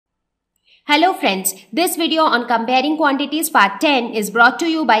Hello friends, this video on comparing quantities part 10 is brought to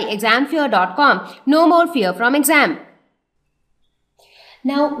you by examfear.com. No more fear from exam.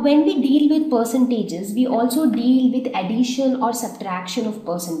 Now, when we deal with percentages, we also deal with addition or subtraction of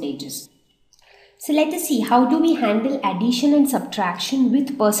percentages. So let us see how do we handle addition and subtraction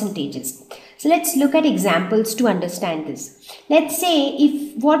with percentages. So let's look at examples to understand this. Let's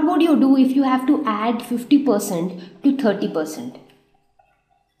say what would you do if you have to add 50% to 30%?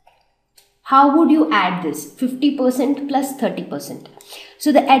 How would you add this? 50% plus 30%.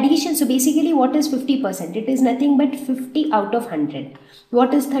 So the addition, so basically what is 50%? It is nothing but 50 out of 100.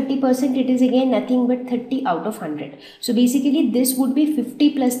 What is 30%? It is again nothing but 30 out of 100. So basically this would be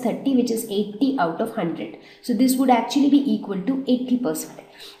 50 plus 30, which is 80 out of 100. So this would actually be equal to 80%.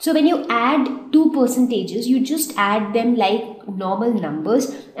 So when you add two percentages, you just add them like normal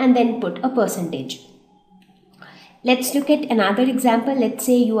numbers and then put a percentage. Let's look at another example. Let's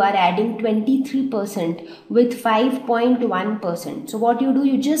say you are adding 23% with 5.1%. So what you do,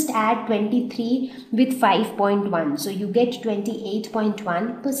 you just add 23 with 5.1. So you get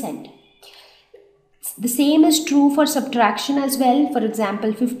 28.1%. The same is true for subtraction as well. For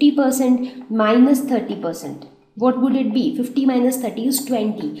example, 50% minus 30%. What would it be? 50 minus 30 is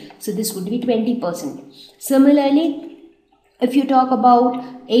 20. So this would be 20%. Similarly, if you talk about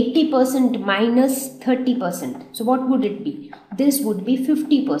 80% minus 30%, so what would it be? This would be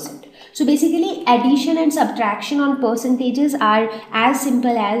 50%. So basically addition and subtraction on percentages are as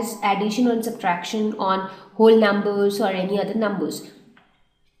simple as addition and subtraction on whole numbers or any other numbers.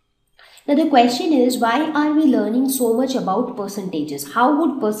 Now the question is, why are we learning so much about percentages? How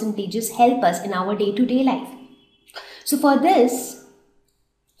would percentages help us in our day-to-day life? So for this,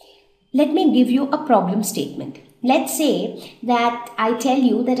 let me give you a problem statement. Let's say that I tell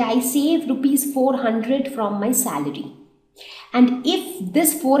you that I save rupees 400 from my salary. And if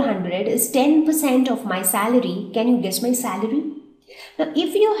this 400 is 10% of my salary, can you guess my salary? Now,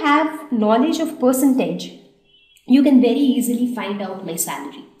 if you have knowledge of percentage, you can very easily find out my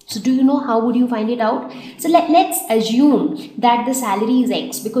salary. So do you know how would you find it out? So let's assume that the salary is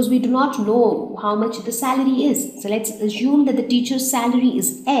X because we do not know how much the salary is. So let's assume that the teacher's salary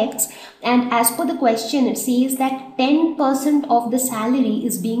is X, and as per the question it says that 10% of the salary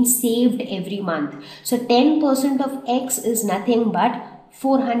is being saved every month. So 10% of X is nothing but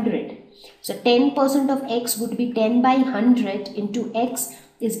 400. So 10% of X would be 10 by 100 into X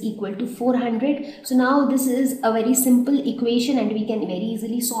is equal to 400. So now this is a very simple equation and we can very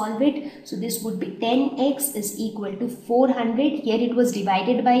easily solve it. So this would be 10x is equal to 400. Here it was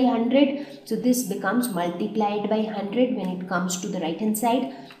divided by 100. So this becomes multiplied by 100 when it comes to the right hand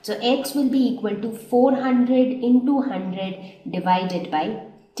side. So x will be equal to 400 into 100 divided by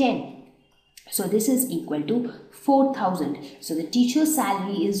 10. So this is equal to 4,000. So the teacher's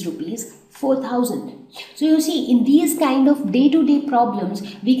salary is rupees 4,000. So you see, in these kind of day-to-day problems,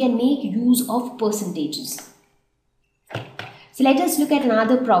 we can make use of percentages. So let us look at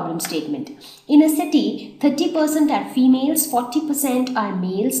another problem statement. In a city, 30% are females, 40% are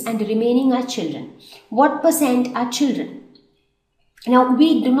males, and the remaining are children. What percent are children? Now,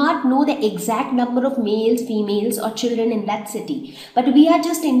 we do not know the exact number of males, females or children in that city, but we are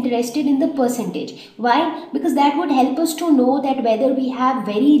just interested in the percentage. Why? Because that would help us to know that whether we have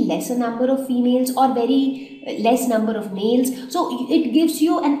very lesser number of females or very less number of males. So it gives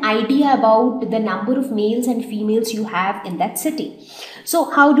you an idea about the number of males and females you have in that city. So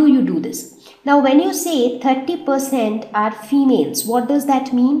how do you do this? Now, when you say 30% are females, what does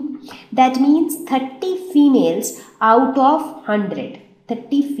that mean? That means 30 females out of 100.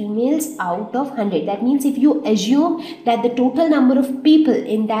 30 females out of 100. That means if you assume that the total number of people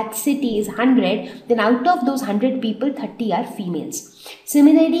in that city is 100, then out of those 100 people, 30 are females.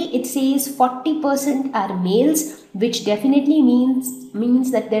 Similarly, it says 40% are males, which definitely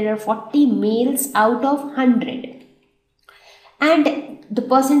means that there are 40 males out of 100. And the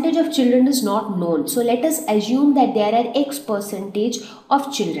percentage of children is not known. So let us assume that there are X percentage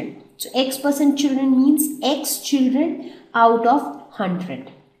of children. So X percent children means X children out of 100.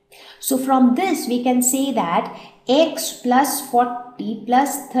 So from this we can say that X plus 40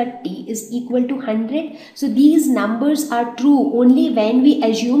 plus 30 is equal to 100. So these numbers are true only when we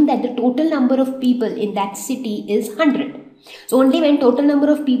assume that the total number of people in that city is 100. So only when total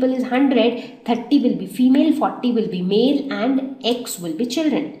number of people is 100, 30 will be female, 40 will be male and X will be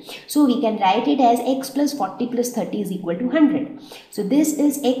children. So we can write it as X plus 40 plus 30 is equal to 100. So this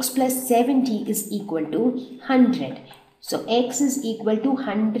is X plus 70 is equal to 100. So X is equal to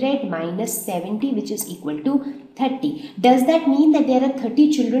 100 minus 70, which is equal to 30. Does that mean that there are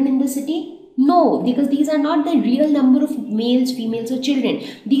 30 children in the city? No, because these are not the real number of males, females or children.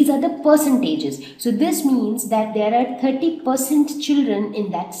 These are the percentages. So this means that there are 30% children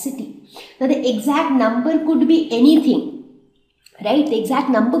in that city. Now the exact number could be anything. Right, the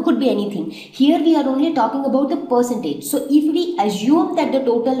exact number could be anything. Here we are only talking about the percentage. So if we assume that the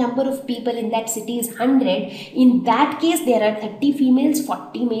total number of people in that city is 100, in that case there are 30 females,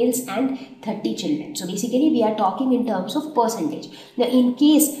 40 males and 30 children. So basically we are talking in terms of percentage. Now in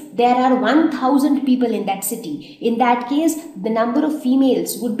case there are 1000 people in that city, in that case the number of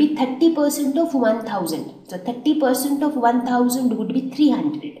females would be 30% of 1000. So 30% of 1000 would be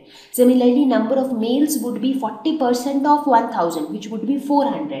 300. Similarly, number of males would be 40% of 1000, which would be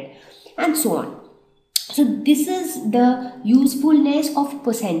 400, and so on. So this is the usefulness of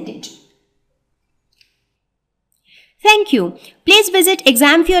percentage. Thank you. Please visit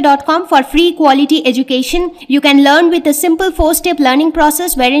examfear.com for free quality education. You can learn with a simple 4-step learning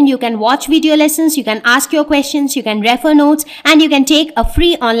process wherein you can watch video lessons, you can ask your questions, you can refer notes, and you can take a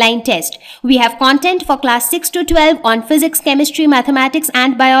free online test. We have content for class 6 to 12 on physics, chemistry, mathematics,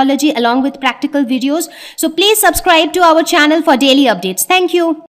 and biology along with practical videos. So please subscribe to our channel for daily updates. Thank you.